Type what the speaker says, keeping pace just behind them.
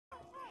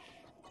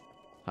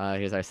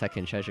Here's our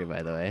second treasure,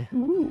 by the way.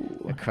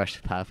 Ooh. A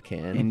crushed pop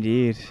can.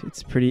 Indeed.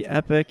 It's pretty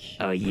epic.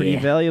 Oh, Pretty yeah.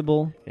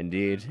 valuable.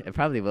 Indeed. It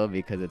probably will be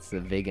because it's a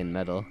vegan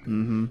metal.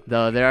 Mm-hmm.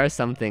 Though there are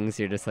some things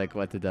you're just like,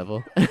 what the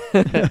devil?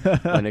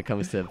 When it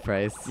comes to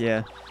price.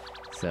 Yeah.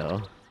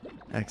 So,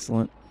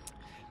 Excellent.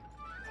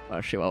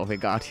 I'll show what we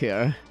got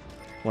here.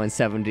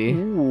 170.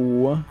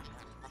 Ooh.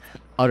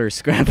 Utter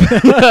scrap.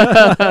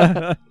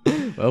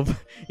 Well,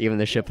 even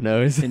the ship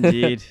knows.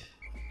 Indeed.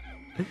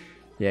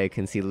 Yeah, you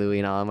can see Louie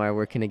and Alamar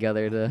working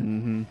together to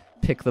Mm-hmm.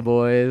 pick the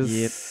boys.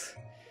 Yep.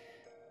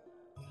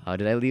 Oh,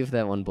 did I leave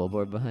that one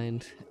bullboard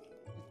behind?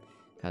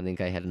 I don't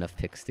think I had enough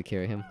picks to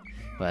carry him.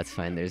 Well, that's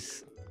fine.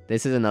 This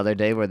is another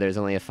day where there's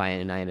only a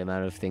finite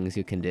amount of things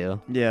you can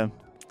do. Yeah.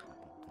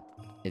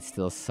 It's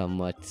still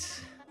somewhat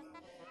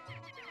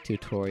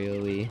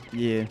tutorial-y.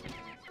 Yeah.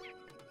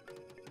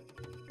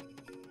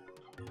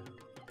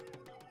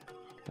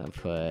 I'll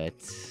put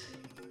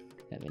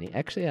that many.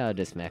 Actually, I'll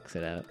just max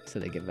it out so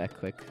they get back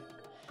quick.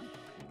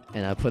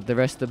 And I'll put the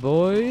rest of the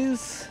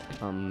boys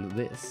on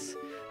this.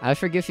 I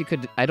forget if you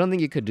could. I don't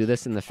think you could do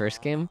this in the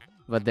first game,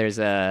 but there's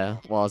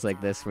walls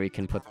like this where you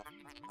can put.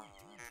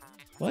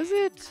 Was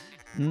it?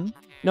 Hmm?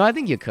 No, I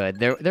think you could.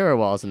 There were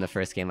walls in the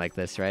first game like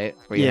this, right?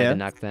 Where you had Yeah. to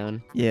knock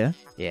down. Yeah.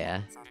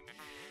 Yeah.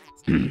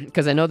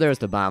 Because I know there was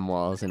the bomb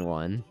walls in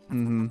one.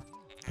 Mm-hmm.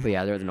 But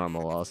yeah, there were the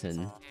normal walls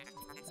in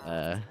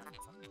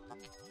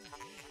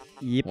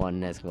Yep.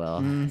 one as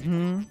well.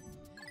 Mm-hmm.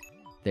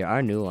 There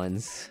are new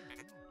ones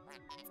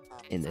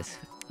in this.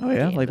 Oh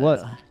yeah. game, Like what?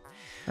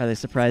 though. Are they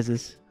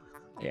surprises?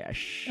 Yeah.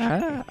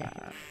 Ah.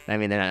 I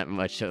mean, they're not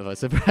much of a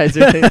surprise.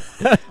 Really.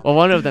 Well,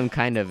 one of them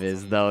kind of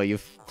is, though.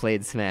 You've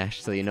played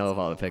Smash, so you know of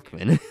all the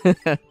Pikmin.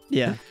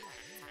 Yeah.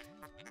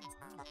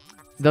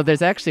 Though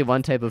there's actually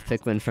one type of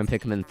Pikmin from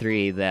Pikmin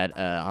 3 that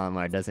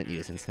Olimar doesn't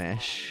use in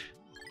Smash.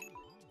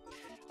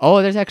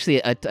 Oh, there's actually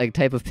a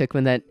type of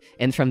Pikmin that,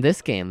 and from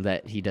this game,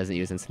 that he doesn't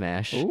use in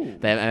Smash. Ooh.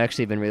 That I've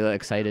actually been really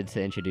excited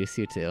to introduce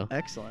you to.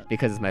 Excellent.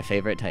 Because it's my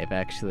favorite type,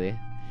 actually.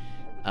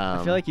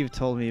 I feel like you've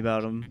told me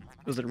about them.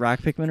 Was it Rock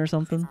Pikmin or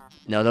something?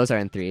 No, those are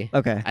in 3.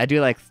 Okay. I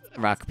do like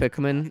Rock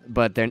Pikmin,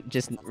 but they're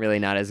just really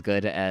not as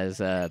good as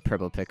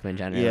Purple Pikmin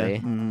generally. Yeah.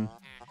 Mm-hmm.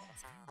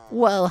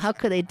 Well, how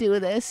could they do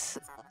this?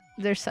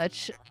 They're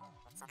such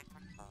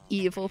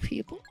evil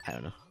people. I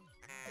don't know.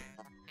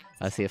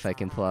 I'll see if I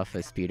can pull off a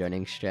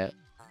speedrunning strat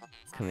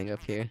coming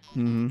up here.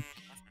 Mm-hmm.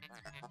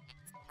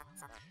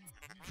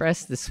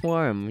 Press the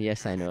swarm.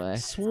 Yes, I know. I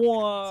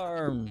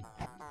Swarm.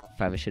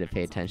 probably should have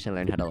paid attention,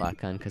 learned how to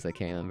lock on because I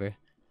can't remember.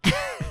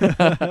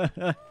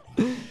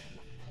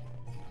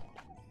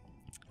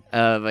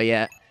 But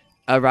yeah,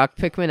 Rock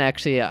Pikmin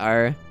actually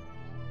are.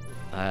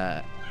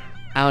 I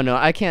don't know.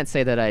 I can't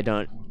say that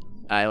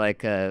I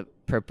like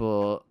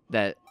purple.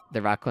 That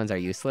the rock ones are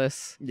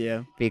useless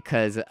Yeah.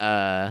 because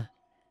the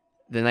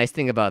nice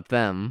thing about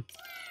them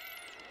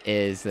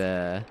is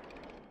that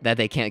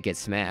they can't get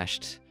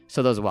smashed.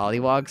 So those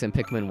Wollywogs in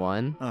Pikmin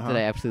 1 Uh-huh. that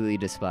I absolutely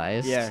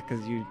despised. Yeah,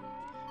 because you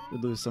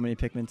would lose so many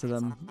Pikmin to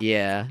them.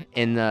 Yeah,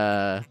 in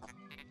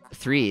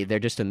 3, they're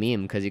just a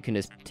meme because you can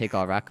just take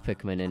all rock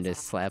Pikmin and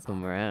just slap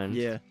them around.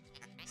 Yeah.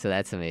 So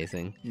that's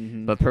amazing.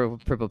 Mm-hmm. But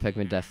purple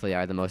Pikmin definitely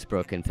are the most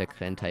broken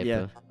Pikmin type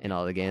Yeah. in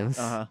all the games.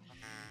 Uh-huh.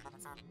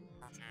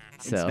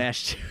 So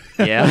Smash.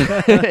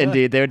 yeah,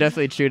 indeed, they were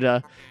definitely true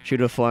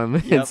to form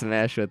in Yep.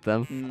 Smash with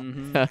them.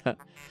 Mm-hmm.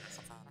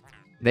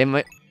 They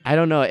might. I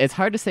don't know. It's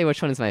hard to say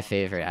which one is my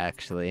favorite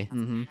actually.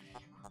 Mm-hmm.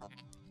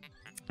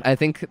 I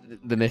think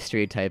the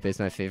mystery type is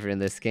my favorite in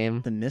this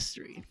game. The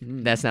mystery.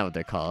 Mm. That's not what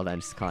they're called.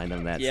 I'm just calling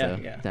them that, Yeah,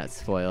 so yeah. not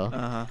spoil.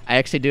 Uh-huh. I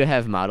actually do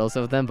have models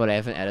of them, but I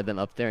haven't added them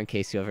up there in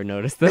case you ever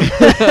noticed them.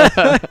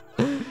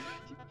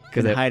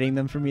 Been it- hiding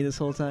them from me this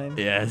whole time.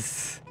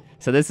 Yes.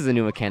 So this is a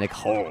new mechanic,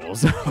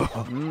 holes.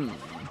 Mm.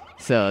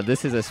 So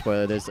this is a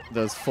spoiler. There's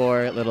those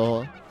 4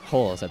 little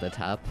holes at the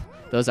top.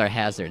 Those are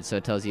hazards, so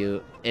it tells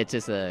you, it's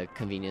just a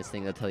convenience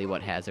thing to tell you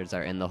what hazards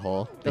are in the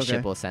hole. The Okay.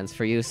 ship will sense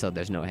for you, so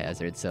there's no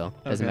hazards, so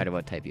it doesn't Okay. matter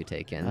what type you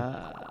take in.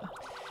 Ah.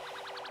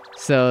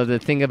 So the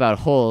thing about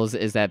holes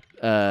is that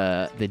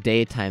the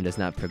daytime does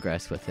not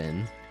progress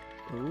within.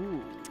 Ooh.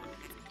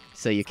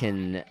 So you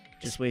can,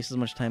 Just waste as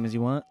much time as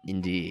you want.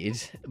 indeed,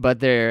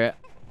 but they're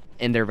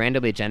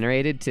randomly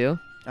generated too.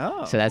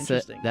 Oh, So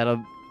interesting.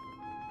 that'll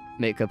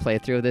make a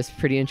playthrough of this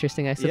pretty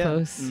interesting, I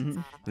suppose. Yeah.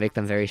 Mhm. Make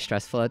them very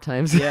stressful at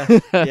times. Yeah.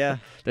 Yeah.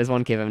 There's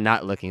one cave I'm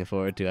not looking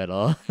forward to at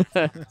all.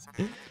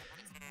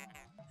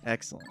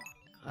 Excellent.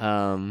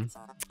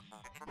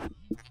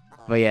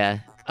 But yeah,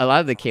 a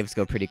lot of the caves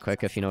go pretty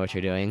quick if you know what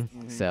you're doing.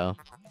 Mhm. So,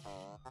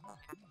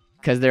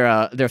 because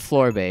they're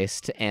floor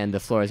based and the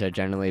floors are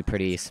generally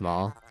pretty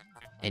small,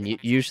 and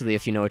usually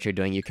if you know what you're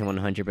doing, you can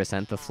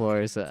 100% the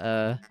floors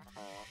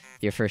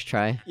your first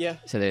try. Yeah.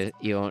 So that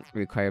you won't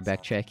require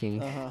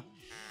backtracking. Uh-huh.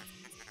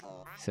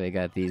 So we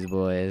got these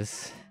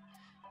boys.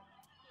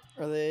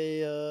 Are they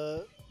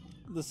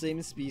the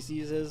same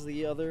species as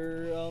the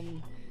other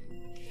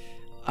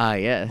Ah,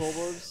 yes.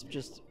 Bulbors?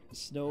 Just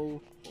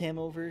snow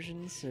camo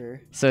versions,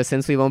 or? So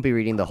since we won't be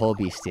reading the whole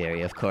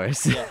bestiary, of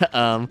course,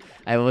 Yeah.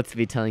 I will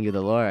be telling you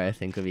the lore. I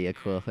think would be a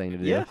cool thing to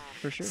do. Yeah,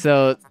 for sure.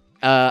 So,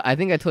 I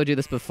think I told you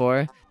this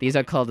before. These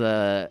are called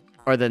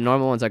or the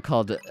normal ones are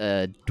called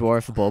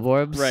dwarf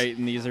bulborbs. Right,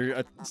 and these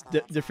are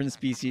different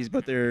species,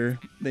 but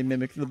they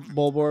mimic the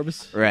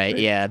bulborbs. Right.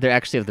 Yeah, they're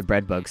actually of the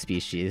breadbug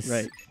species.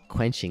 Right.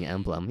 Quenching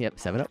emblem. Yep.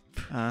 7 Up.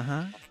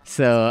 Uh-huh.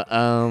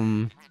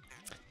 So,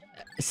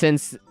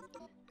 since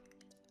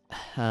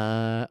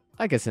I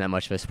guess not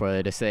much of a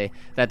spoiler to say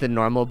that the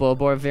normal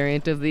bulborb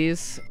variant of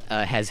these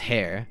has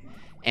hair,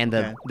 and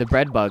the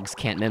bread bugs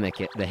can't mimic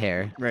the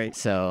hair. Right.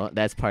 So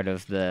that's part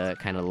of the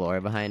kind of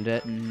lore behind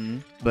it. Mm-hmm.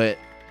 But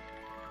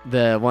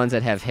the ones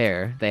that have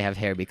hair, they have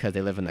hair because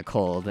they live in the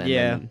cold, and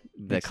then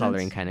the Makes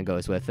coloring sense. kind of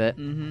goes with it.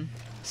 Mm-hmm.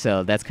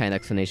 So that's kind of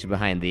explanation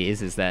behind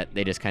these, is that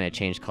they just kind of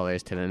changed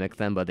colors to mimic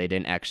them, but they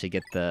didn't actually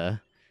get the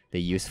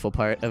useful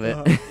part of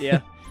it.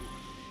 Yeah.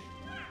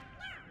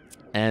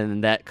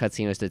 And that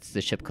cutscene was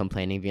the ship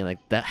complaining, being like,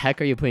 "The heck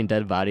are you putting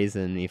dead bodies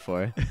in me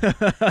for?"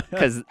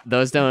 Because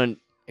those don't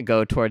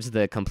go towards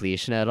the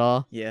completion at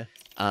all. Yeah.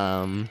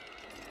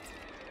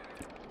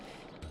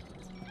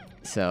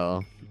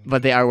 So,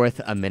 but they are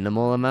worth a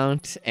minimal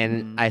amount,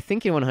 and I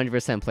think in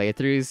 100%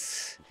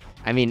 playthroughs,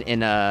 I mean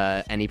in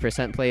any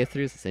percent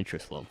playthroughs, it's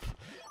interest lump.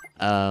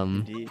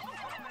 Indeed.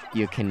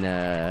 You can.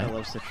 I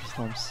love citrus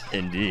lumps.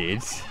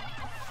 Indeed.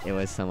 It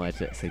was somewhat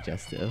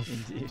suggestive.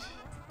 Indeed.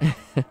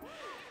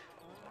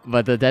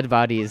 But the dead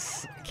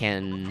bodies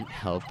can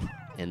help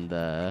in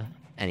the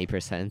any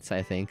percents,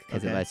 I think,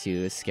 because it lets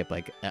you skip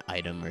like an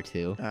item or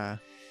two. I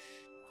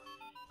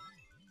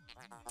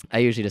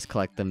usually just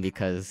collect them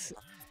because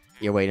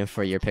you're waiting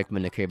for your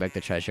Pikmin to carry back the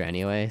treasure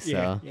anyway.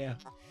 So Yeah.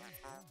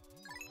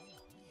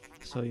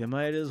 So you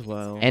might as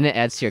well. And it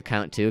adds to your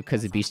count too,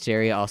 because the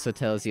bestiary also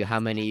tells you how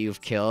many you've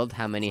killed,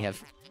 how many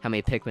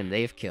Pikmin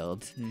they've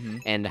killed,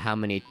 and how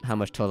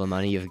much total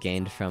money you've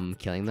gained from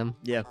killing them.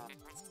 Yeah.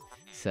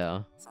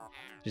 So.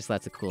 Just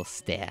lots of cool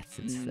stats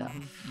and stuff.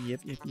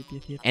 Yep.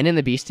 And in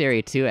the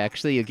bestiary too,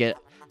 actually, you get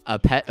a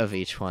pet of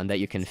each one that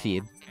you can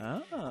feed.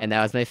 Ah. And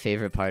that was my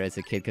favorite part as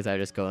a kid, because I would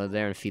just go in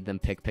there and feed them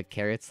pick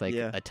carrots like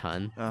a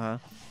ton. Uh-huh.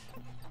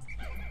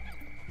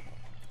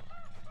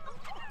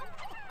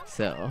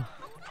 So,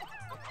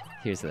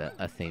 here's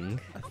a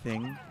thing. A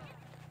thing?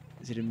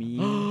 Is it a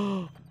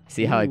meme?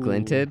 See how it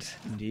glinted?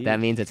 Indeed. That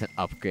means it's an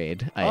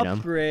upgrade item.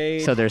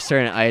 Upgrade. So there's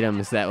certain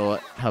items that will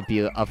help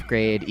you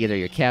upgrade either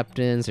your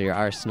captains or your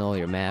arsenal,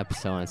 your map,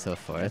 so on and so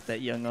forth. That's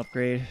that young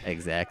upgrade.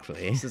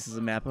 Exactly. So this is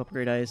a map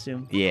upgrade, I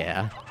assume?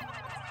 Yeah.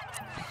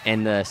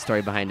 And the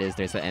story behind it is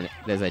there's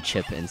a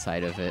chip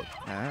inside of it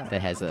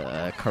that has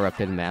a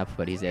corrupted map,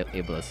 but he's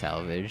able to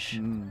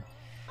salvage.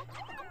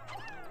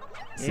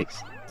 So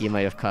you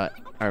might have caught,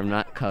 or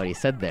not caught what he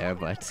said there,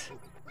 but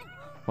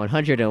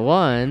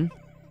 101.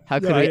 How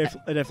could I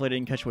definitely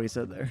didn't catch what he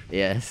said there.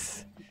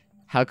 Yes.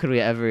 How could we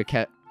ever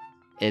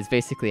it's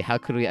basically, how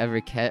could we ever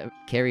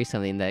carry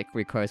something that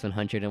requires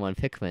 101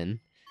 Pikmin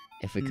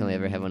if we can only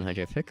ever have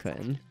 100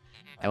 Pikmin?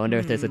 I wonder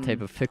if there's a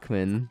type of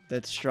Pikmin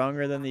that's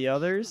stronger than the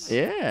others?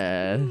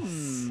 Yes.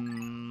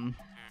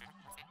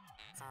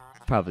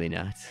 Probably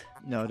not.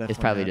 No, definitely It's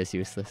probably not. just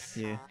useless.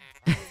 Yeah.